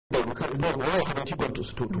why haven't you gone to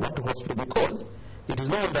hospital? Because it is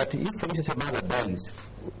known that if, for instance, a mother dies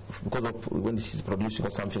because of when she's producing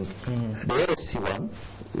or something, the LSC1,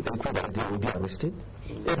 the equivalent, will be arrested.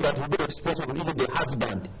 If that will be responsible, even the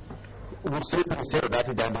husband will say to that,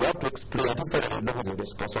 and they have to explain that if no is a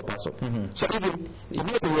responsible person. So even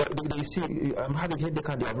they see, I'm having headache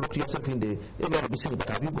and they have looked yourself in the, everyone will be saying, but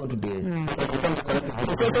have you gone to the,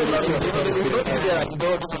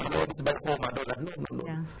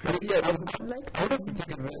 I want us to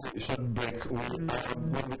take a very short break.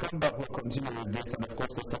 When we come back, we'll continue with this, and of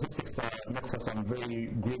course the statistics make for some very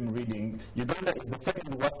grim reading. Uganda is the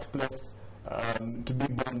second worst place to be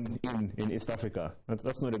born in East Africa.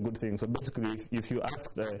 That's not a good thing. So basically, if you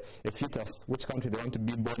ask a fetus which country they want to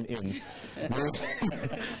be born in,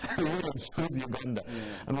 we will choose Uganda.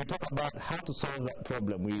 And we talk about how to solve that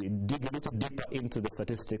problem. We dig a little deeper into the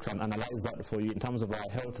statistics and analyze that for you in terms of our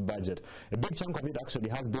health budget. A big chunk of it actually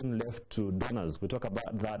has been left to donors. We talk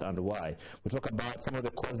about that and why. We talk about some of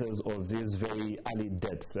the causes of these very early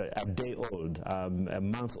deaths, a day old, a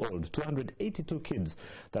month old, 282 kids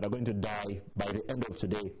that are going to die by the end of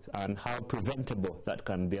today, and how preventable that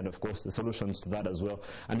can be, and of course the solutions to that as well.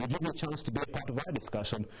 And we'll give you a chance to be a part of our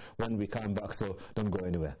discussion when we come back, so don't go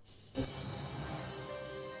anywhere.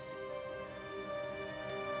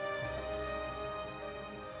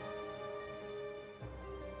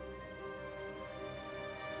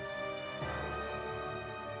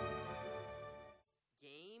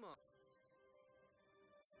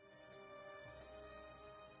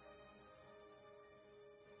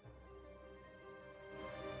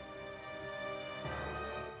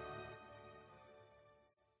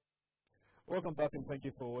 Welcome back and thank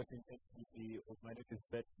you for watching NTV. My name is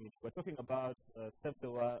Betty. We're talking about Save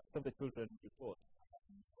the Children report,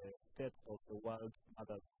 the state of the world's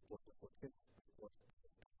mothers for kids.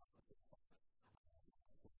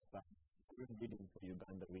 Reading for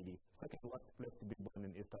Uganda, really. Second worst place to be born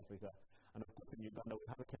in East Africa. And of course in Uganda we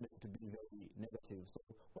have a tendency to be very negative. So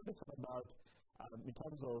what is it about in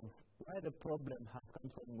terms of where the problem has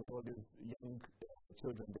come from with all these young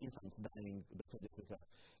children, the infants dying, Dr. Jessica?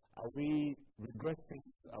 Are we regressing?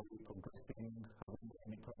 Are we progressing? Have we made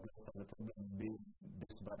any progress? Has the problem been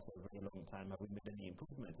this bad for a very long time? Have we made any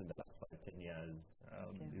improvements in the last 5-10 years?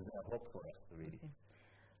 Is there hope for us, really? Okay.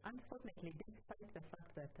 Unfortunately, despite the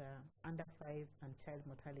fact that under 5 and child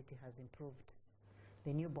mortality has improved,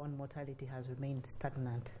 the newborn mortality has remained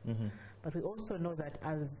stagnant. But we also know that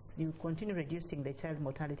as you continue reducing the child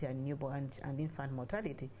mortality and newborn and infant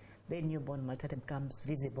mortality, the newborn mortality becomes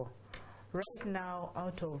visible. Right now,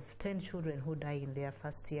 out of 10 children who die in their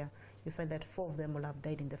first year, you find that 4 of them will have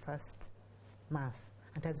died in the first month.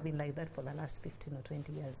 And it has been like that for the last 15 or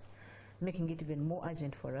 20 years, making it even more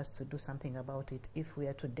urgent for us to do something about it if we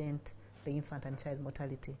are to dent the infant and child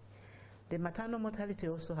mortality. The maternal mortality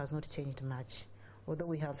also has not changed much, although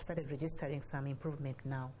we have started registering some improvement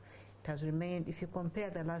now. It has remained, if you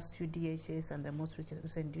compare the last 2 DHS and the most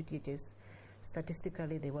recent DHS,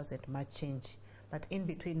 statistically there wasn't much change. But in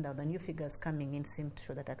between now, the new figures coming in seem to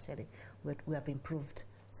show that actually we have improved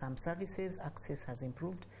some services, access has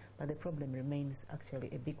improved, but the problem remains actually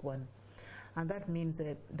a big one. And that means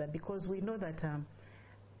that because we know that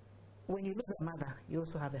when you lose a mother, you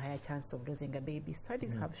also have a higher chance of losing a baby.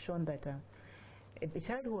 Studies have shown that a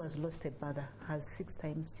child who has lost a mother has 6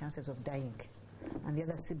 times chances of dying, and the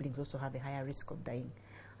other siblings also have a higher risk of dying.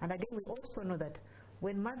 And again, we also know that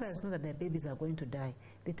when mothers know that their babies are going to die,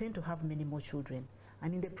 they tend to have many more children,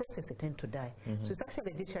 and in the process they tend to die. So it's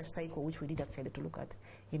actually a vicious cycle which we need actually to look at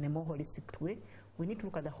in a more holistic way. We need to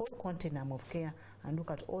look at the whole continuum of care and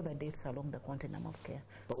look at all the deaths along the continuum of care.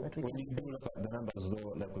 But so that when you do look at the numbers,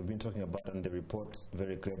 though, like we've been talking about, and the report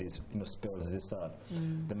very clearly spells this out,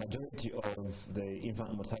 the majority of the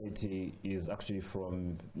infant mortality is actually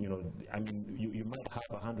from, I mean, you might have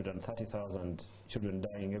 130,000 children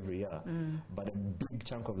dying every year, but a big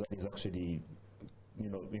chunk of that is actually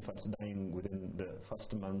infants dying within the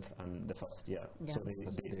first month and the first year. So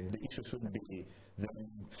the issue should be them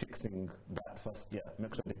fixing that first year,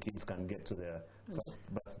 make sure the kids can get to their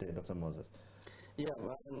first birthday, Dr. Moses. Yeah,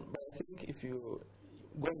 but I think if you,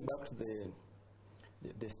 going back to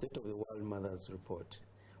the State of the World Mothers report,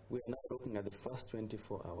 we are now looking at the first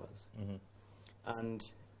 24 hours. And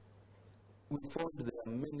we found there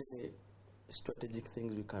are many strategic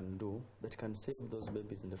things we can do that can save those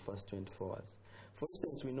babies in the first 24 hours. For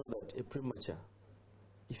instance, we know that a premature,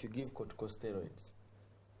 if you give corticosteroids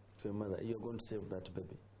to a mother, you're going to save that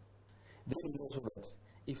baby. Then we know also that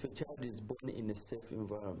if a child is born in a safe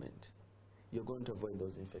environment, you're going to avoid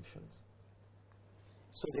those infections.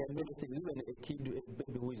 So there are many things. Even a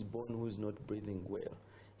baby who is born who is not breathing well,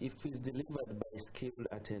 if it's delivered by a skilled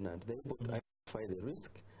attendant, they're able to identify the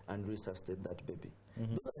risk and resuscitate that baby.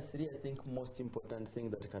 Those are three, I think, most important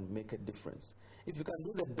things that can make a difference. If you can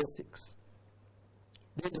do the basics,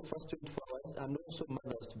 then the first 24 hours, and also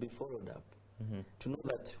mothers to be followed up, to know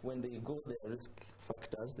that when they go their risk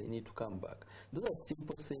factors, they need to come back. Those are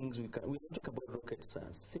simple things. We don't talk about rocket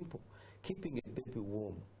science. Simple. Keeping a baby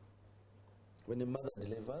warm. When a mother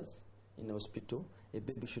delivers in a hospital, a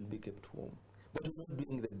baby should be kept warm. But we're not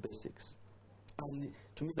doing the basics. And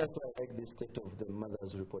to me, that's why I like this state of the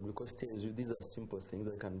mother's report, because it tells you these are simple things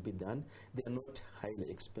that can be done. They are not highly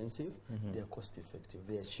expensive. They are cost effective.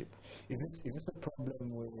 They are cheap. Is this a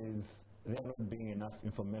problem with there not being enough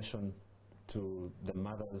information to the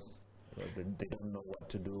mothers? They don't know what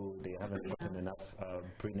to do. They haven't gotten enough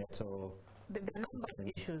prenatal. The number of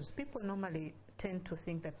issues. People normally tend to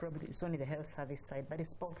think that probably it's only the health service side, but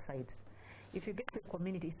it's both sides. If you get to the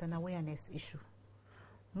community, it's an awareness issue.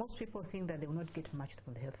 Most people think that they will not get much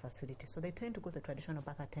from the health facility, so they tend to go to the traditional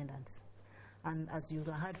birth attendants. And as you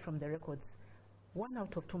heard from the records, 1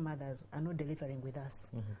 out of 2 mothers are not delivering with us,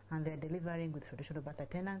 and they're delivering with traditional birth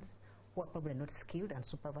attendants who are probably not skilled and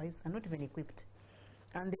supervised and not even equipped.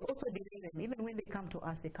 And they also deliver, even when they come to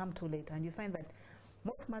us, they come too late, and you find that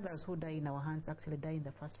most mothers who die in our hands actually die in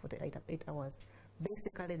the first 48 hours.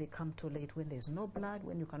 Basically, they come too late when there's no blood,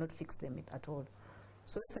 when you cannot fix them at all.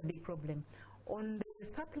 So that's a big problem. On the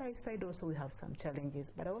supply side also we have some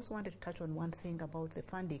challenges, but I also wanted to touch on one thing about the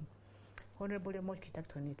funding. Honorable Lyomoki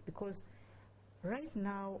touched on it, because right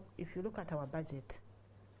now, if you look at our budget,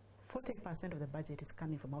 40% of the budget is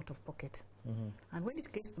coming from out of pocket. And when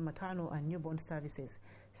it gets to maternal and newborn services,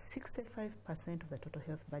 65% of the total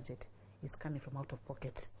health budget is coming from out of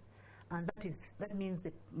pocket. And that means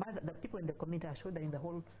the people in the community are shouldering the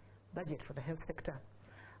whole budget for the health sector.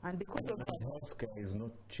 And because of that, healthcare is not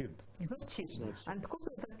cheap. It's not cheap. And because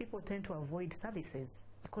of that, people tend to avoid services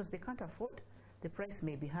because they can't afford. The price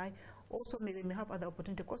may be high. Also, they may have other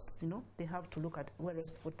opportunity costs, They have to look at where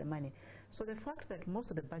else to put the money. So the fact that most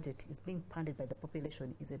of the budget is being funded by the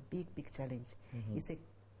population is a big, big challenge. It's a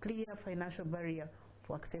clear financial barrier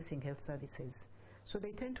for accessing health services. So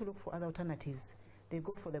they tend to look for other alternatives. They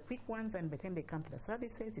go for the quick ones, and by the time they come to the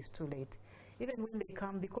services, it's too late. Even when they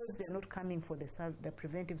come, because they're not coming for the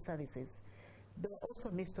preventive services, there are also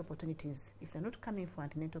missed opportunities. If they're not coming for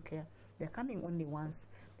antenatal care, they're coming only once.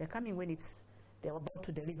 They're coming when they're about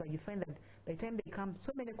to deliver. You find that by the time they come,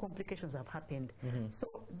 so many complications have happened. So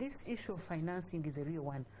this issue of financing is a real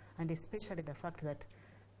one, and especially the fact that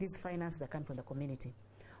these finances are coming from the community.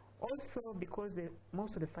 Also, because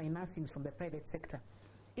most of the financing is from the private sector.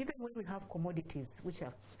 Even when we have commodities which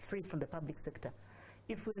are free from the public sector,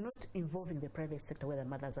 if we're not involving the private sector where the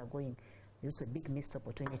mothers are going, there's a big missed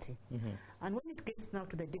opportunity. And when it gets now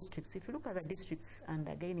to the districts, if you look at the districts, and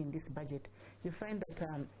again in this budget, you find that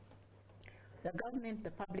the government,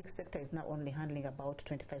 the public sector is now only handling about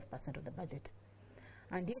 25% of the budget.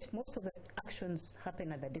 And yet most of the actions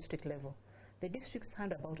happen at the district level. The districts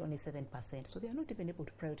hand about only 7%, so they are not even able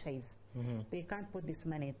to prioritize. They can't put this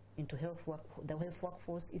money into the health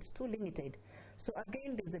workforce. It's too limited. So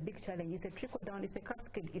again, there's a big challenge. It's a trickle down, it's a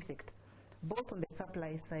cascade effect, both on the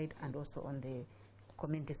supply side and also on the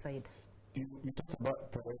community side. You talked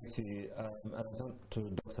about priority, and I want to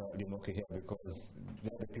Dr. Lyomoki here, because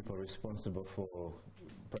they're the people responsible for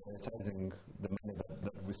prioritizing the money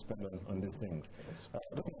that we spend on these things.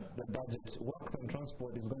 Looking at the budget, works and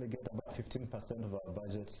transport is going to get about 15% of our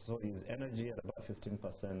budget, so is energy at about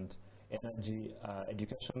 15%, energy,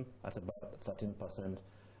 education at about 13%,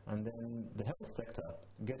 and then the health sector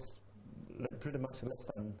gets pretty much less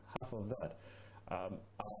than half of that.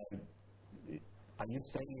 Are you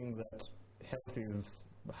saying that health is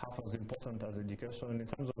half as important as education in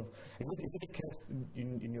terms of, is it a case,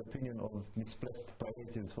 in your opinion, of misplaced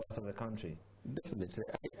priorities for us as a country? Definitely.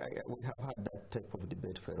 We have had that type of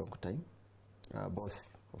debate for a long time,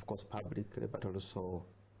 both, of course, public, but also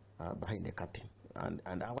behind the curtain. And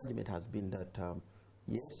our argument has been that,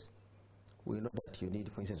 yes, we know that you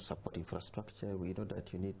need, for instance, to support infrastructure. We know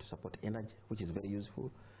that you need to support energy, which is very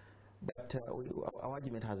useful. But our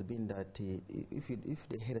argument has been that if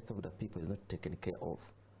the health of the people is not taken care of,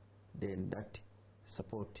 then that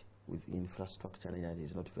support with infrastructure and energy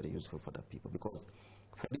is not very useful for the people. Because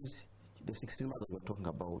for this, the 16 mothers we're talking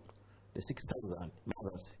about, the 6,000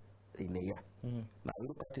 mothers in a year. Now we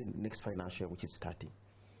look at the next financial year, which is starting.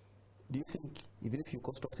 Do you think, even if you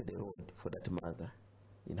constructed a road for that mother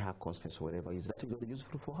in her constituency or whatever, is that very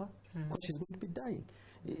useful for her? Because she's going to be dying.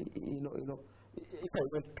 If I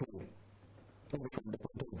went to from the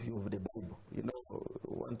point of view of the Bible. You know,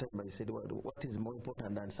 one time I said, well, what is more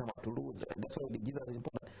important than someone to lose? And that's why Jesus is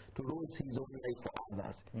important, to lose his own life for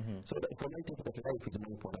others. So that for me, that life is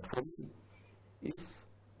more important. For me, if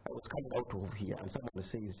I was coming out of here and someone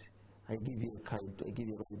says, I give you a kite, I give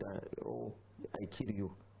you a rider, or I kill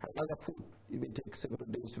you, I rather food, even take several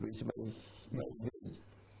days to reach my village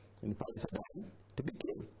in Pakistan to be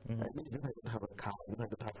killed. I mean, if I don't have a car, if I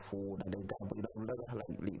don't have food and a gamble, you know, rather how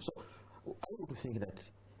I live. So I would think that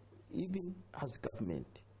even as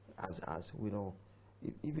government, as we know,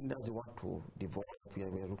 even as we want to develop, we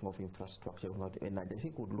are looking at infrastructure, and I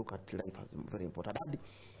think we would look at life as very important. And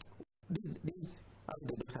this, as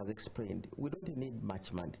the doctor has explained, we don't need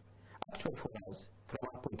much money. Actually, for us, from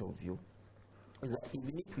our point of view, is that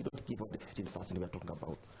even if we don't give out the 15% we are talking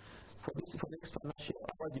about, for next financial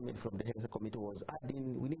argument from the health committee was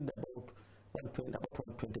adding, we need about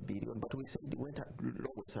 120 billion, but we said we went at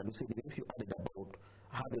lowest and we said if you added about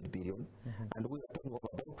 100 billion, and we are talking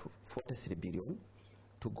about 43 billion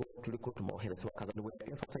to go to recruit more health workers, and we are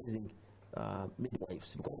emphasizing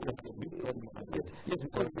midwives. Because if you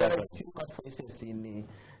look at, for instance, in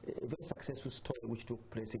a very successful story which took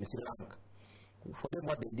place in Sri Lanka, for them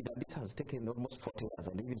what they did, and this has taken almost 40 years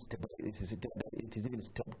and even stable, it is even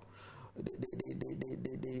stable.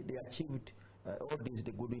 They achieved all these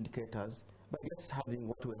the good indicators by just having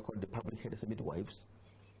what we call the public health midwives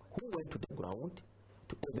who went to the ground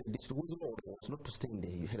to distribute orders, not to stay in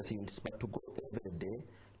the health units, but to go every day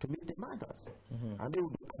to meet the mothers. And they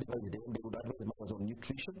would advise them, they would advise mothers on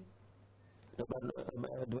nutrition,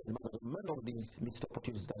 many of these missed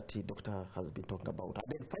opportunities that the doctor has been talking about.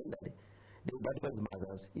 And then finally, they would advise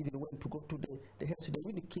mothers, even when to go to the health, they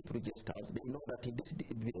really keep registers. They know that in this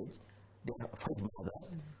village, there are 5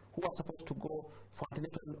 mothers who are supposed to go for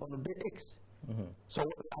antenatal on day X. So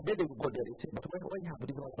and then they will go there and say, but when you have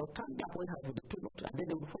this one, turn up, when you have the 2 notes, and then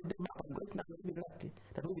they will phone them up. And right now, we're even lucky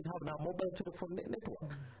that we have now mobile telephone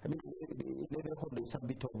network. I mean, in every home there is some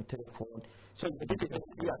bit of telephone. So if you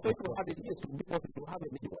have it, yes, you have a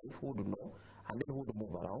midwife who would know, and then who would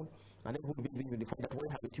move around, and then who would even define that when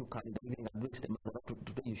you have it, you can even address them.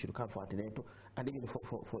 Today you should come for antenatal, and even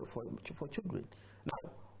for children.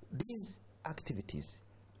 Now, these activities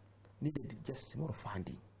needed just more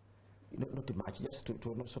funding. Not too much, just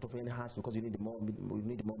to not sort of enhance, because you need more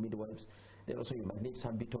midwives. Then also you might need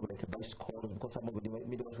some bit of like a bicycles, because some of the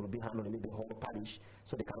midwives will be handling maybe the whole parish,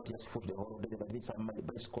 so they cannot just foot the whole day. They might need some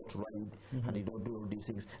bicycle to ride, and they don't do all these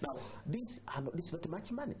things. Now, this is not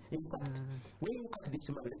much money. In fact, when you look at this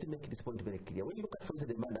money, let me make this point very clear. When you look at, for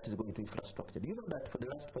instance, the money that is going to infrastructure, do you know that for the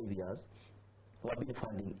last 5 years, we have been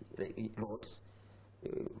funding roads,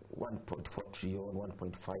 1.4 trillion,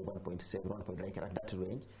 1.5, 1.7, 1. Like at that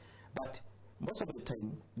range. But most of the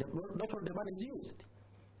time, not all the money is used.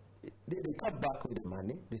 They come back with the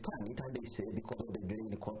money, return it, and they say because of the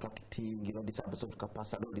drain contracting, this absorption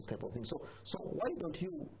capacity, all this type of thing. So why don't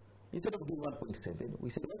you, instead of doing 1.7, we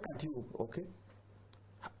said, why can't you, okay?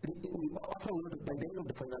 After by the end of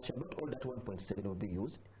the financial, not all that 1.7 will be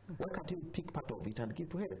used. Why can't you pick part of it and give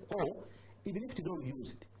to health? Or even if it's not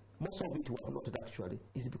used, most of it was not actually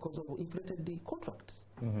is because of inflated the contracts.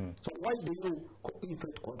 So why do you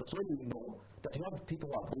inflate contracts? When you know that you have people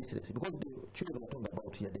who are voiceless? Because the children are talking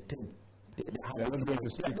about here, they are not going to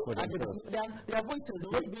speak for themselves. They are voiceless.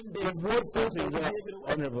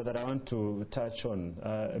 Honorable, that I want to touch on.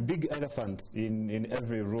 A big elephant in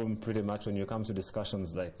every room, pretty much, when you come to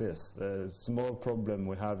discussions like this. A small problem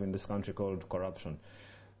we have in this country called corruption.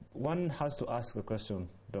 One has to ask the question,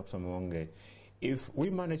 Dr. Muwonge, if we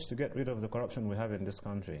manage to get rid of the corruption we have in this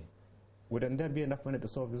country, wouldn't there be enough money to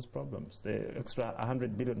solve these problems? The extra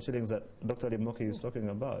 100 billion shillings that Dr. Lyomoki is talking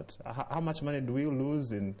about. How much money do we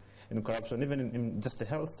lose in corruption, even in just the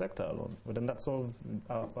health sector alone? Wouldn't that solve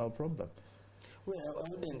our problem? Well, I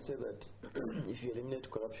wouldn't say that if you eliminate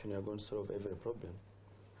corruption, you're going to solve every problem.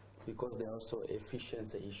 Because there are also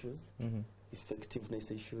efficiency issues, effectiveness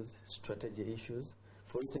issues, strategy issues.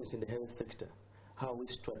 For instance, in the health sector, how are we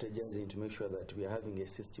strategizing to make sure that we are having a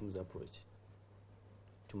systems approach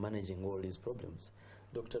to managing all these problems?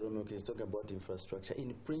 Dr. Lyomoki is talking about infrastructure.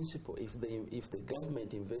 In principle, if the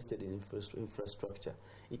government invested in infrastructure,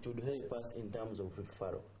 it would help us in terms of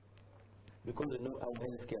referral. Because our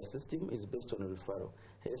healthcare system is based on a referral.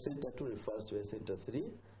 Health Center 2 refers to Health Center 3,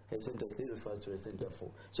 Health Center 3 refers to Health Center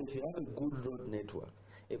 4. So if you have a good road network,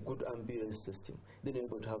 a good ambulance system, then you're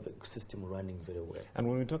able to have a system running very well. And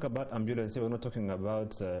when we talk about ambulance, we're not talking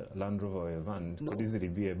about Land Rover or a van. It could easily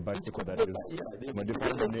be a bicycle that is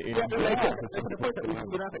modified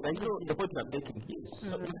the point I'm making is,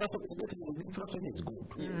 so infrastructure is good.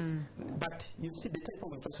 But you see, the type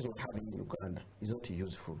of infrastructure we have in Uganda is not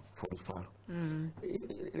useful for the farm.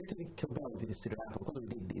 Let me compare with Sri Lanka, because we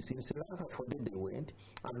did this. In Sri Lanka, for them, they went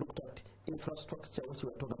and looked at infrastructure, which we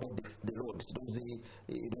were talking about the roads,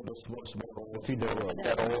 those small feeder roads.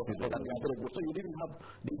 So you didn't have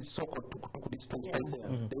these so-called these turnstiles.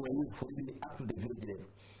 They were used for even up to the village level.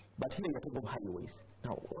 But here you're talking about highways.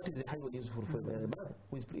 Now, what is the highway used for the mother?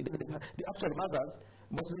 The actual mothers,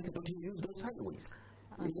 most likely don't use those highways.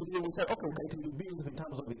 We say, okay, it will be in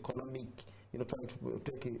terms of economic, trying to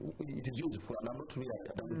take it is useful, and I'm not really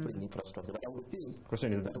putting infrastructure, but I would think.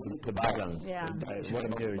 Question is the balance. Yeah. What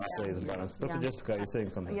I'm hearing you say is balance. Dr. Jessica, you're saying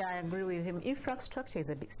something. Yeah, I agree with him. Infrastructure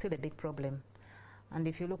is still a big problem. And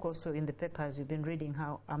if you look also in the papers, you've been reading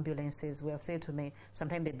how ambulances were failed to make,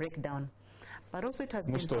 sometimes they break down. But also it has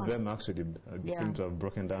most been of them actually seem to have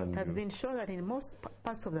broken down. It has been shown that in most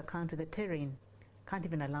parts of the country, the terrain can't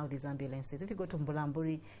even allow these ambulances. If you go to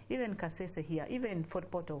Mbulamburi, even Kasese here, even Fort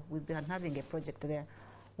Portal, we've been having a project there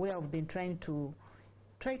where we've been trying to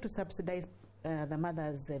subsidize the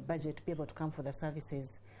mother's budget to be able to come for the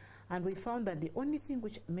services. And we found that the only thing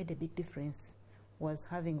which made a big difference was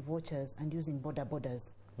having vouchers and using border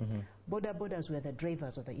borders. Border borders were the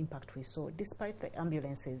drivers of the impact we saw, despite the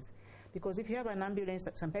ambulances. Because if you have an ambulance,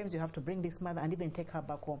 that sometimes you have to bring this mother and even take her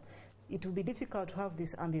back home. It will be difficult to have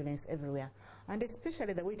this ambulance everywhere. And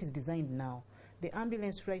especially the way it is designed now. The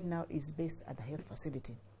ambulance right now is based at the health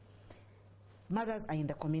facility. Mothers are in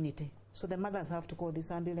the community. So the mothers have to call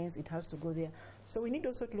this ambulance, it has to go there. So we need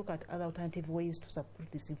also to look at other alternative ways to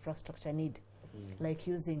support this infrastructure need. Like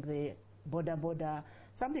using the border,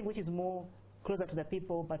 something which is more closer to the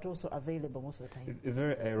people, but also available most of the time. It's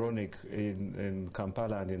very ironic in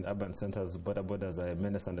Kampala and in urban centers, borders are a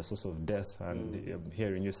menace and a source of death. And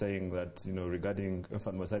hearing you saying that, regarding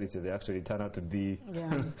infant mortality, they actually turn out to be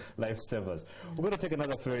lifesavers. We're going to take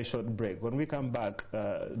another very short break. When we come back,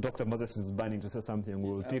 Dr. Moses is burning to say something.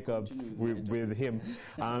 We'll pick up with him.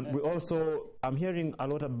 And we also, I'm hearing a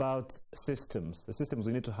lot about systems, the systems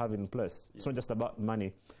we need to have in place. It's not just about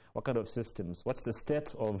money. What kind of systems? What's the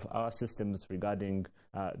state of our systems regarding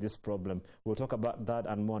this problem? We'll talk about that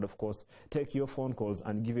and more, and of course, take your phone calls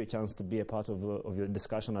and give you a chance to be a part of your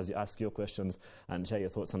discussion as you ask your questions and share your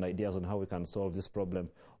thoughts and ideas on how we can solve this problem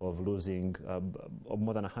of losing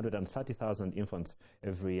more than 130,000 infants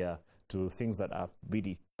every year to things that are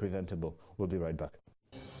really preventable. We'll be right back.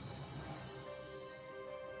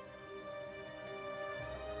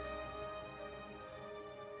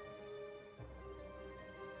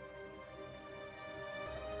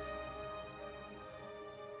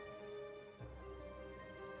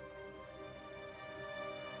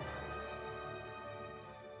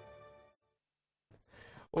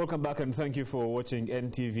 Welcome back and thank you for watching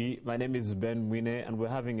NTV. My name is Ben Mwine and we're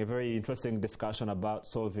having a very interesting discussion about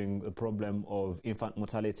solving the problem of infant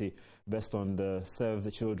mortality based on the Save the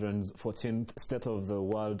Children's 14th State of the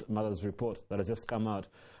World Mothers Report that has just come out.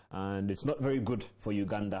 And it's not very good for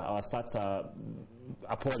Uganda. Our stats are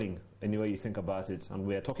appalling any way you think about it. And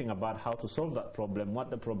we're talking about how to solve that problem, what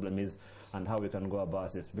the problem is, and how we can go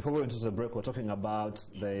about it. Before we go into the break, we're talking about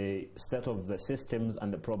the state of the systems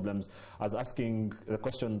and the problems. I was asking the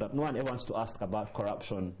question that no one ever wants to ask about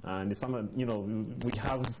corruption. And it's something, we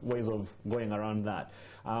have ways of going around that.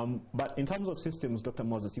 But in terms of systems, Dr.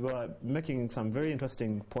 Moses, you were making some very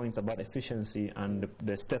interesting points about efficiency and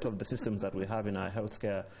the state of the systems that we have in our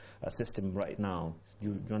healthcare system right now.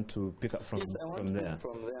 You want to pick up from there? I want to pick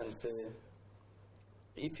from there and say,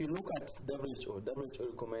 if you look at WHO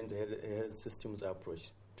recommends a health systems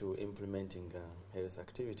approach to implementing health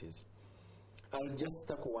activities. I'll just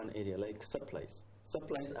tackle one area, like supplies.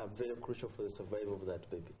 Supplies are very crucial for the survival of that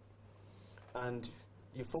baby. And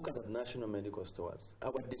you focus at national medical stores,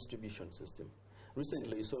 our distribution system.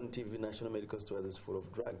 Recently, you saw on TV, national medical stores is full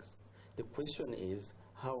of drugs. The question is,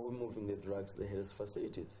 how are we moving the drugs to the health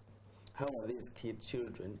facilities? How are these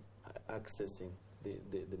children accessing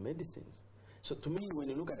the medicines? So to me, when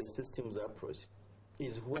you look at the systems approach,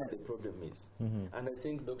 is where the problem is. And I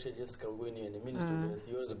think Dr. Jessica Mwine and the Ministry of Health,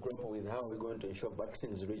 you always grapple with how we're going to ensure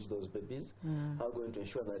vaccines reach those babies, how we're going to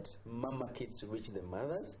ensure that mama kits reach the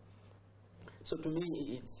mothers. So to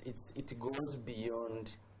me, it goes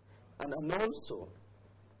beyond, and also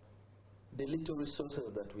the little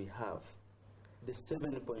resources that we have, the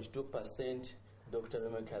 7.2% Dr.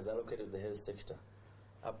 Lyomoki has allocated the health sector,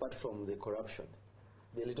 apart from the corruption,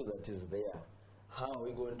 the little that is there, how are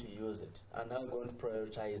we going to use it, and how are we going to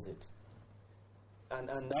prioritize it?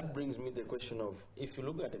 And that brings me the question of, if you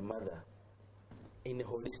look at a mother in a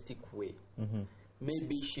holistic way,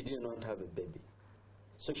 maybe she did not have a baby,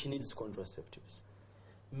 so she needs contraceptives.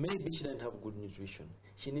 Maybe she didn't have good nutrition.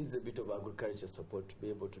 She needs a bit of agriculture support to be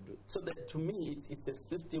able to do it. So that, to me, it's a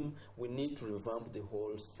system. We need to revamp the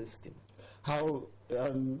whole system. How,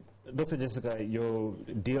 Dr. Jessica, you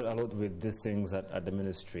deal a lot with these things at the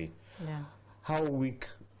ministry. Yeah. How weak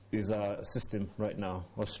is our system right now,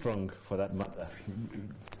 or strong for that matter?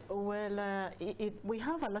 Well, we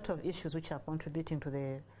have a lot of issues which are contributing to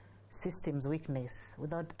the system's weakness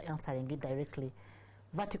without answering it directly.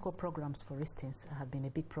 Vertical programs, for instance, have been a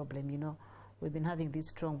big problem. You know, we've been having these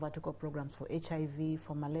strong vertical programs for HIV,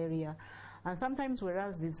 for malaria, and sometimes,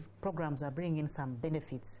 whereas these programs are bringing some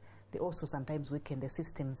benefits, they also sometimes weaken the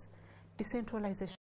system's decentralization.